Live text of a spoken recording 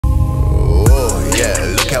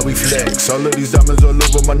Now we flex, all of these diamonds all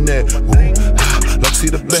over my neck. Let's see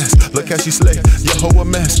the best, look how she slay. Yo, hoe a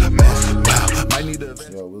mess. Might need a...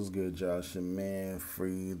 Yo, what's good, Josh? Your man,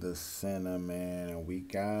 Free the Center, man. And we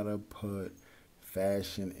gotta put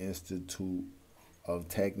Fashion Institute of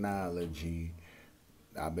Technology,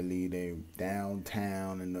 I believe they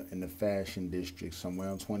downtown in the fashion district, somewhere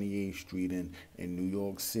on 28th Street in New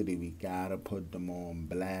York City. We gotta put them on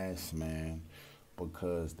blast, man,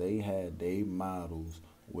 because they had their models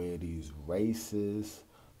wear these racist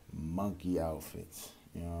monkey outfits.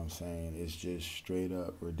 You know what I'm saying? It's just straight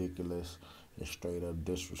up ridiculous. It's straight up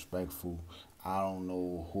disrespectful. I don't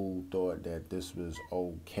know who thought that this was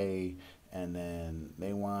okay, and then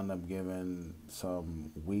they wound up giving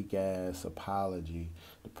some weak-ass apology.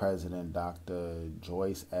 The president, Dr.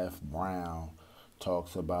 Joyce F. Brown,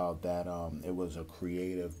 talks about that it was a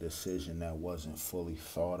creative decision that wasn't fully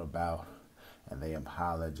thought about, and they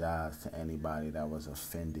apologized to anybody that was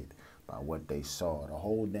offended by what they saw. The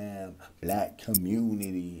whole damn black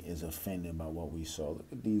community is offended by what we saw. Look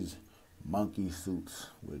at these monkey suits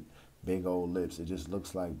with big old lips. It just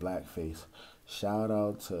looks like blackface. Shout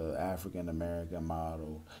out to African-American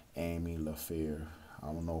model Amy LaFair. I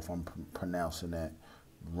don't know if I'm pronouncing that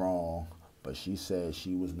wrong, but she said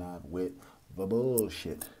she was not with the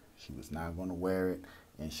bullshit. She was not going to wear it,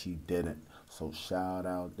 and she didn't. So shout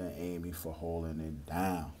out to Amy for holding it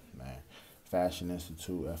down, man. Fashion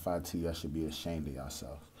Institute, f.i.t, y'all should be ashamed of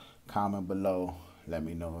yourselves. Comment below. Let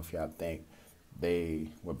me know if y'all think they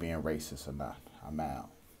were being racist or not. I'm out.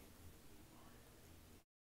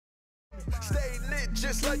 Stay lit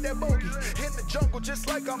just like that bogey. In the jungle just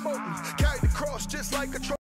like I'm Moten. Carry the cross just like a